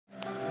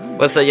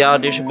What's up, y'all?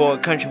 This your boy,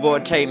 Country Boy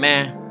Tate,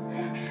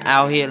 man.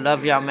 Out here,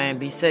 love y'all, man.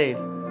 Be safe.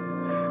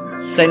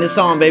 Sing the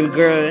song, baby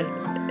girl.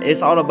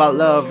 It's all about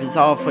love. It's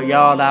all for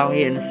y'all out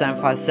here in the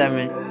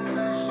 757.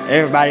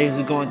 Everybody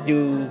who's going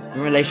through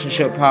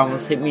relationship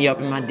problems, hit me up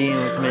in my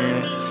DMs,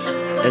 man.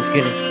 Let's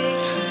get it.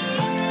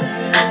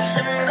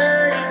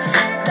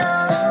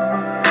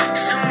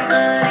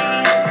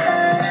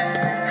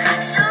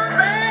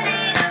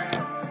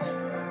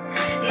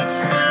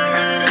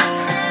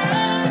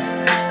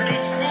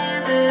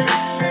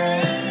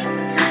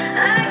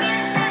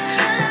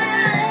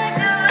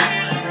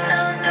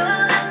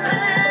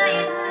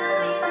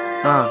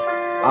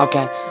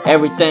 Okay,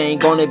 everything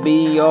gonna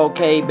be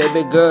okay,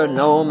 baby girl.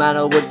 No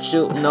matter what's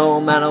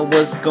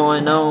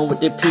going on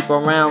with the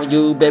people around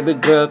you, baby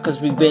girl. Cause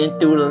we've been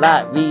through a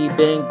lot. We've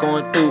been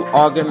going through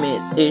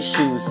arguments,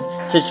 issues,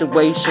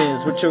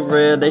 situations with your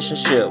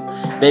relationship.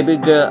 Baby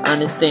girl,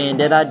 understand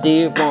that I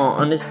did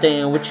wrong.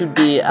 Understand what you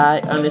did.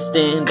 I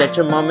understand that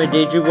your mama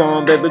did you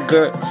wrong, baby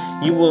girl.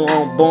 You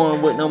weren't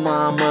born with no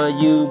mama.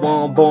 You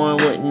weren't born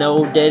with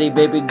no daddy,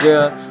 baby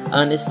girl.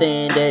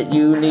 Understand that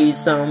you need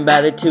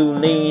somebody to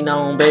lean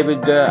on, baby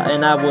girl.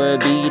 And I will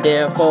be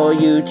there for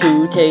you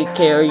to take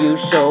care of you.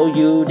 Show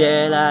you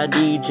that I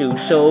need you.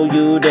 Show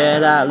you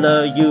that I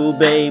love you,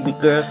 baby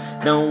girl.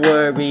 Don't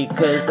worry,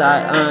 cause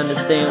I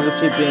understand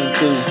what you've been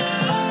through.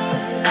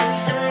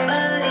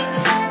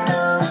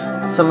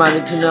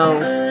 Somebody to know,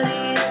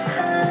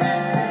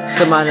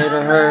 somebody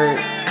to hurt,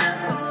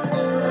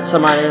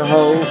 somebody to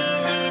hold.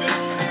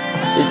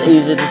 It's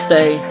easy to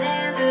stay,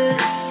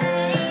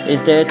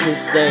 it's there to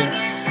stay.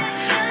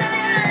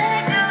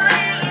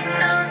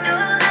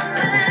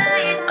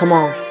 Come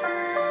on,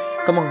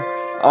 come on.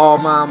 All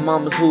my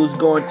mamas who's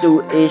going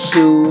through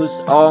issues,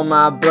 all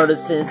my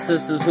brothers and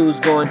sisters who's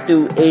going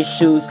through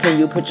issues, can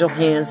you put your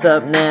hands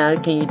up now?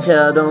 Can you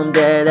tell them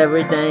that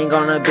everything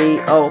gonna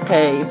be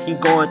okay? If you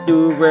going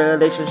through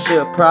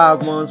relationship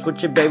problems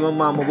with your baby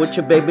mama, with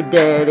your baby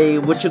daddy,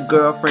 with your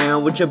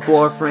girlfriend, with your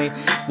boyfriend,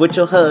 with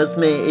your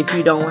husband, if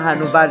you don't have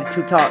nobody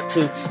to talk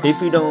to, if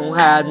you don't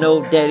have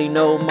no daddy,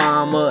 no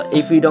mama,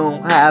 if you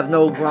don't have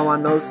no grandma,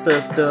 no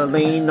sister,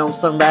 lean on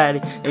somebody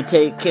and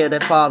take care of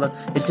that father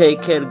and take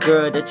care of the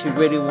girl that you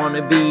really want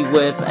to be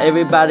with.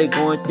 Everybody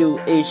going through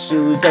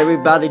issues,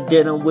 everybody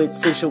dealing with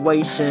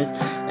situations,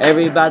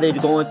 everybody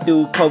going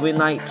through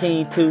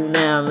COVID-19 too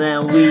now.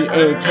 Now we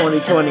in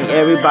 2020,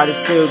 everybody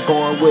still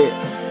going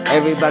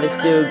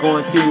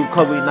through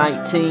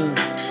COVID-19.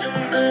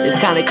 It's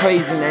kind of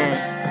crazy, man.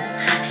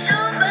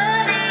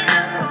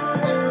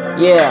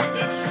 Yeah,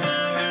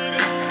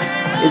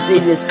 it's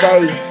easy to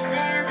stay,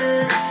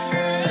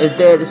 it's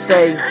there to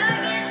stay.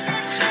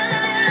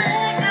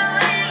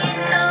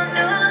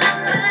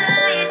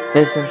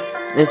 Listen,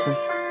 listen,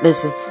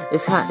 listen.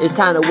 It's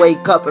time to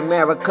wake up,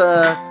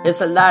 America. It's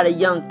a lot of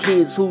young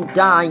kids who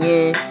dying.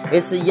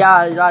 It's a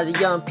lot of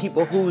young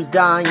people who's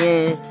dying.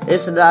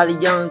 It's a lot of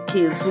young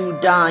kids who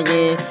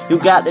dying. You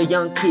got the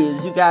young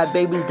kids, you got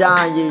babies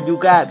dying. You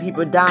got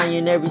people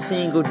dying every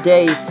single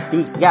day.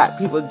 You got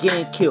people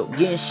getting killed,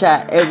 getting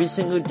shot every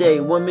single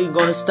day. When we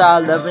gonna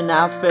start loving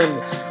our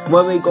family?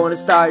 When we gonna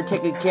start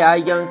taking care of our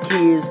young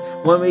kids?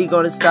 When we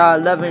gonna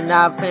start loving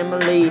our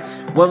family?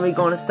 When we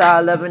gonna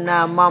start loving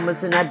our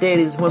mamas and our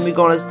daddies? When we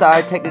gonna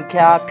start taking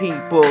care of our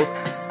people?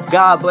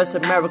 God bless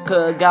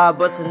America, God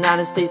bless the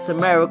United States of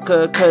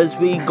America, cause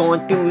we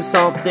going through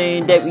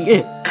something that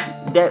we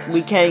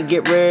can't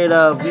get rid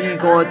of. We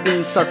going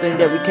through something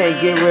that we can't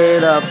get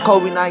rid of.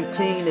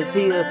 COVID-19 is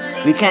here,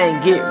 we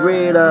can't get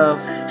rid of.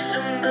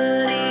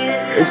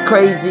 It's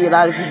crazy, a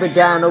lot of people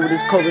dying over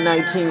this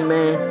COVID-19,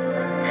 man.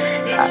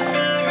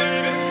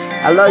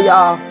 I love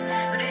y'all.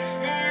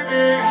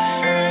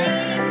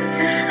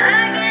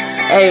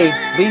 Hey,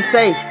 be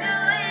safe.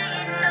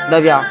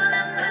 Love y'all.